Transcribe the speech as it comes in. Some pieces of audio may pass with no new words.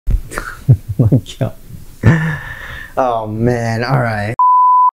my god. Oh man, alright.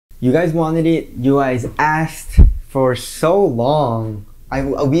 You guys wanted it. You guys asked for so long.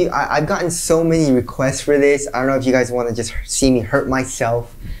 I've gotten so many requests for this. I don't know if you guys want to just see me hurt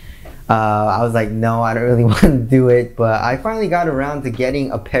myself. I was like, no, I don't really want to do it. But I finally got around to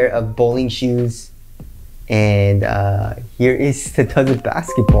getting a pair of bowling shoes. And here is the Does It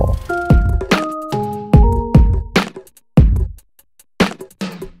basketball.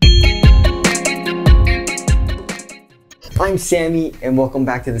 I'm Sammy and welcome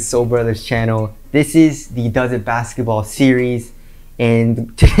back to the Soul Brothers channel. This is the Does It basketball series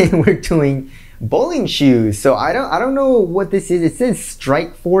and today we're doing bowling shoes. So I don't know what this is. It says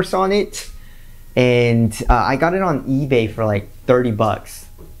Strike Force on it and I got it on eBay for like 30 bucks.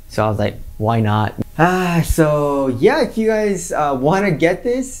 So I was like, why not? So yeah, if you guys want to get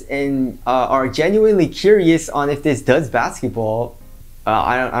this and are genuinely curious on if this does basketball,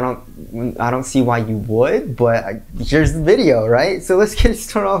 I don't see why you would, but here's the video, right? So let's get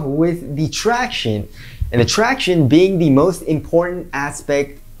started off with the traction, and the traction being the most important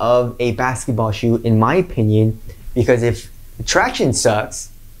aspect of a basketball shoe, in my opinion, because if the traction sucks,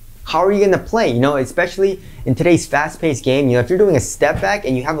 how are you gonna play? You know, especially in today's fast-paced game. You know, if you're doing a step back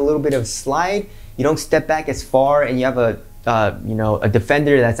and you have a little bit of slide, you don't step back as far, and you have a you know, a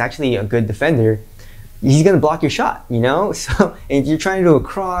defender that's actually a good defender, he's gonna block your shot, you know? So if you're trying to do a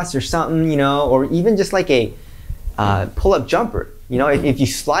cross or something, you know, or even just like a pull-up jumper, you know, if you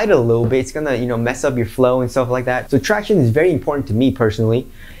slide it a little bit, it's gonna, you know, mess up your flow and stuff like that. So traction is very important to me personally.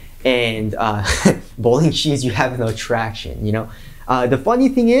 And bowling shoes, you have no traction, you know? The funny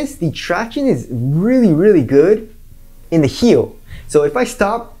thing is, the traction is really, really good in the heel. So if I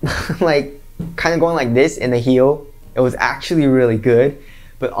stop like kind of going like this in the heel, it was actually really good.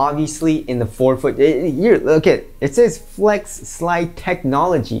 But obviously in the forefoot, here, look at it. It says Flex Slide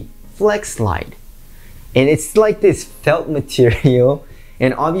Technology, Flex Slide. And it's like this felt material.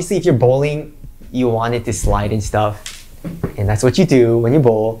 And obviously if you're bowling, you want it to slide and stuff. And that's what you do when you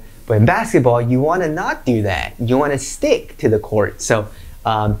bowl. But in basketball, you want to not do that. You want to stick to the court. So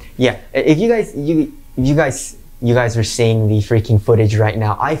yeah, if you guys are seeing the freaking footage right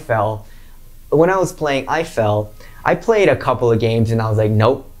now, I fell. When I was playing, I fell. I played a couple of games and I was like,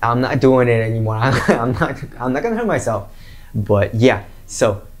 nope, I'm not doing it anymore. I'm not gonna hurt myself. But yeah,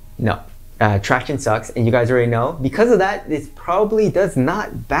 so no, traction sucks, and you guys already know. Because of that, this probably does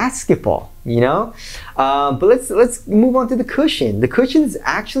not basketball, you know. But let's move on to the cushion. The cushion is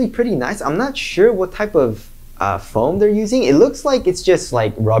actually pretty nice. I'm not sure what type of foam they're using. It looks like it's just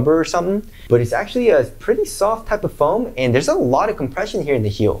like rubber or something, but it's actually a pretty soft type of foam, and there's a lot of compression here in the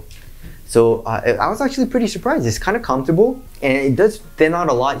heel. So I was actually pretty surprised. It's kind of comfortable, and it does thin out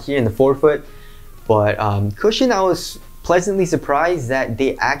a lot here in the forefoot. But cushion, I was pleasantly surprised that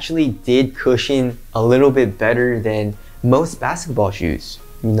they actually did cushion a little bit better than most basketball shoes.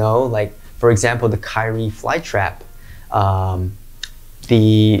 You know, like for example, the Kyrie Flytrap,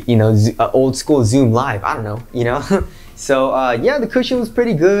 the old school Zoom Live. I don't know, you know. So yeah, the cushion was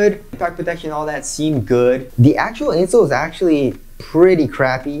pretty good. Impact protection, all that seemed good. The actual insole is actually pretty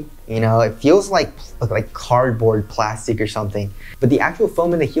crappy. You know, it feels like cardboard plastic or something. But the actual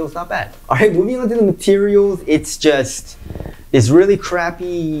foam in the heel is not bad. All right, moving on to the materials. It's really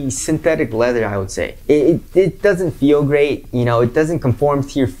crappy synthetic leather, I would say. It doesn't feel great. You know, it doesn't conform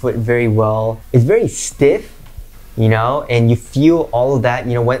to your foot very well. It's very stiff, you know, and you feel all of that.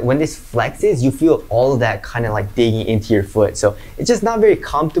 You know, when this flexes, you feel all of that kind of like digging into your foot. So it's just not very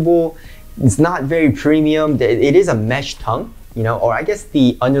comfortable. It's not very premium. It is a mesh tongue, you know, or I guess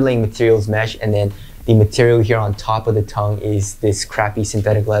the underlaying material is mesh, and then the material here on top of the tongue is this crappy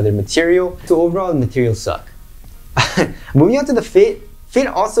synthetic leather material. So overall, the materials suck. Moving on to the fit. Fit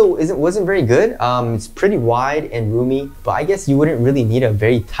also wasn't very good. It's pretty wide and roomy, but I guess you wouldn't really need a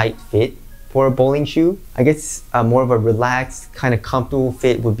very tight fit for a bowling shoe. I guess more of a relaxed, kind of comfortable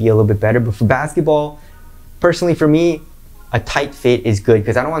fit would be a little bit better. But for basketball, personally for me, a tight fit is good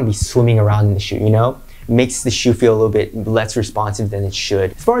because I don't want to be swimming around in the shoe, you know? It makes the shoe feel a little bit less responsive than it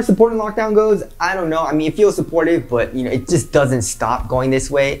should. As far as support and lockdown goes, I don't know. I mean, it feels supportive, but you know, it just doesn't stop going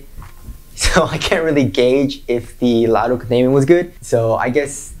this way. So I can't really gauge if the lateral containment was good. So I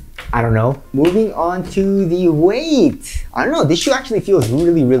guess, I don't know. Moving on to the weight. I don't know, this shoe actually feels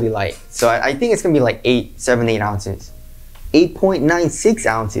really, really light. So I think it's gonna be like 7, 8 ounces. 8.96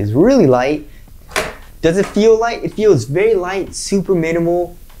 ounces, really light. Does it feel light? It feels very light, super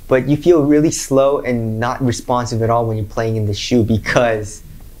minimal, but you feel really slow and not responsive at all when you're playing in the shoe because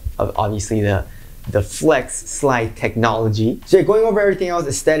of obviously the Flex Slide technology. So going over everything else,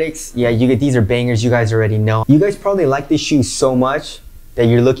 aesthetics, yeah, these are bangers, you guys already know. You guys probably like this shoe so much that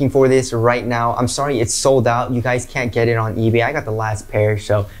you're looking for this right now, I'm sorry, it's sold out. You guys can't get it on eBay. I got the last pair,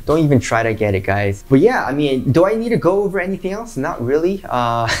 so don't even try to get it, guys. But yeah, I mean, do I need to go over anything else? Not really.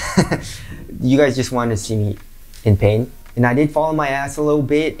 You guys just wanted to see me in pain. And I did fall on my ass a little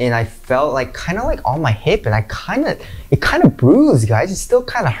bit, and I felt like kind of like on my hip, and it kind of bruised, guys. It still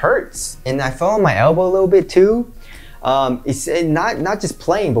kind of hurts. And I fell on my elbow a little bit too. It's not just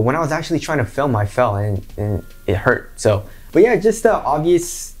playing, but when I was actually trying to film, I fell and it hurt. So, but yeah, just the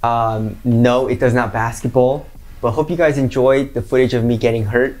obvious, no, it does not basketball. But hope you guys enjoyed the footage of me getting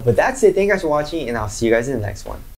hurt. But that's it. Thank you guys for watching, and I'll see you guys in the next one.